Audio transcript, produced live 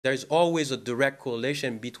There's always a direct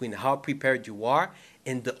correlation between how prepared you are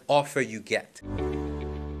and the offer you get.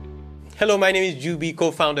 Hello, my name is Juby,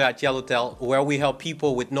 co-founder at Yellowtail, where we help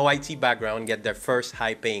people with no IT background get their first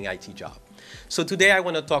high-paying IT job. So today I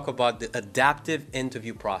want to talk about the adaptive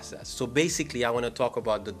interview process. So basically I want to talk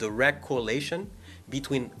about the direct correlation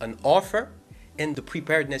between an offer and the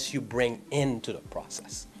preparedness you bring into the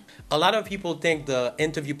process. A lot of people think the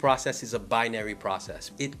interview process is a binary process.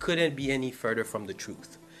 It couldn't be any further from the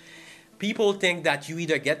truth. People think that you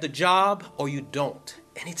either get the job or you don't,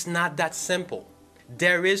 and it's not that simple.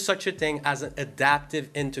 There is such a thing as an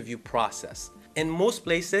adaptive interview process. In most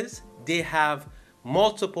places, they have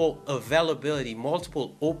multiple availability,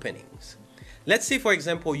 multiple openings. Let's say, for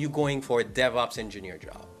example, you're going for a DevOps engineer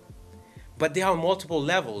job, but there are multiple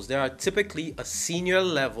levels. There are typically a senior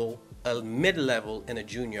level, a mid-level, and a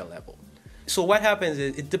junior level. So what happens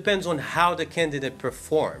is it depends on how the candidate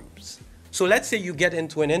performs. So let's say you get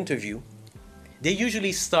into an interview. They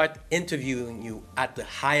usually start interviewing you at the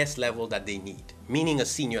highest level that they need, meaning a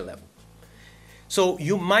senior level. So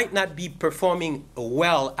you might not be performing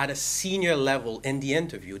well at a senior level in the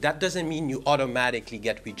interview. That doesn't mean you automatically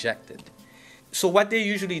get rejected. So what they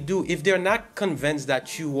usually do, if they're not convinced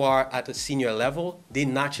that you are at a senior level, they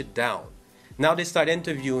notch it down. Now they start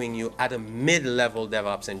interviewing you at a mid-level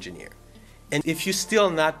DevOps engineer. And if you're still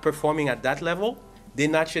not performing at that level, they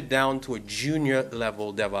notch it down to a junior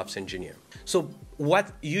level DevOps engineer. So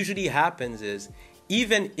what usually happens is,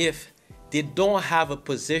 even if they don't have a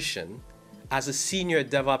position as a senior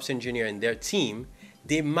DevOps engineer in their team,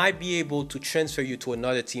 they might be able to transfer you to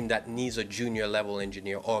another team that needs a junior level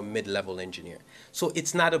engineer or a mid-level engineer. So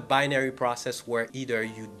it's not a binary process where either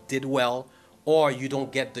you did well or you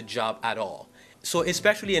don't get the job at all. So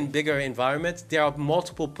especially in bigger environments, there are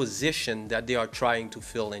multiple positions that they are trying to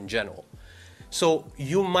fill in general. So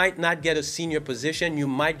you might not get a senior position, you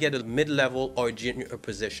might get a mid-level or junior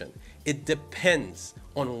position. It depends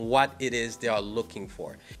on what it is they are looking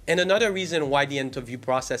for. And another reason why the interview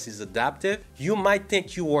process is adaptive, you might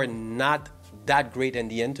think you are not that great in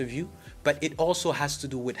the interview, but it also has to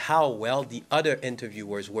do with how well the other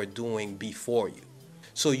interviewers were doing before you.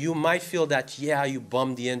 So you might feel that, yeah, you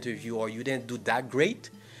bummed the interview or you didn't do that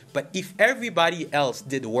great, but if everybody else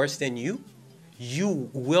did worse than you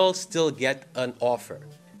will still get an offer.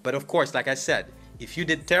 But of course, like I said, if you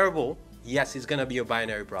did terrible, yes, it's gonna be a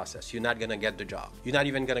binary process. You're not gonna get the job. You're not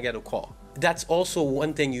even gonna get a call. That's also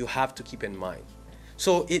one thing you have to keep in mind.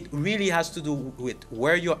 So it really has to do with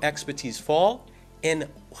where your expertise fall and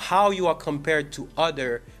how you are compared to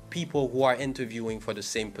other people who are interviewing for the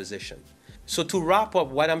same position. So to wrap up,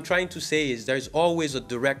 what I'm trying to say is there's always a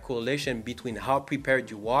direct correlation between how prepared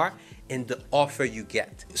you are and the offer you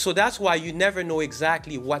get. So that's why you never know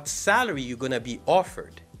exactly what salary you're gonna be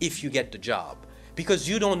offered if you get the job, because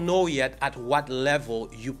you don't know yet at what level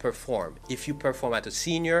you perform, if you perform at a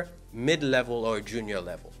senior, mid-level, or junior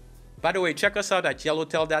level. By the way, check us out at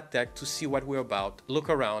yellowtail.tech to see what we're about. Look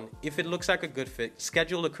around. If it looks like a good fit,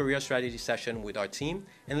 schedule a career strategy session with our team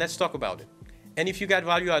and let's talk about it. And if you got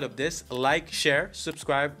value out of this, like, share,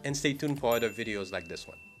 subscribe, and stay tuned for other videos like this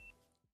one.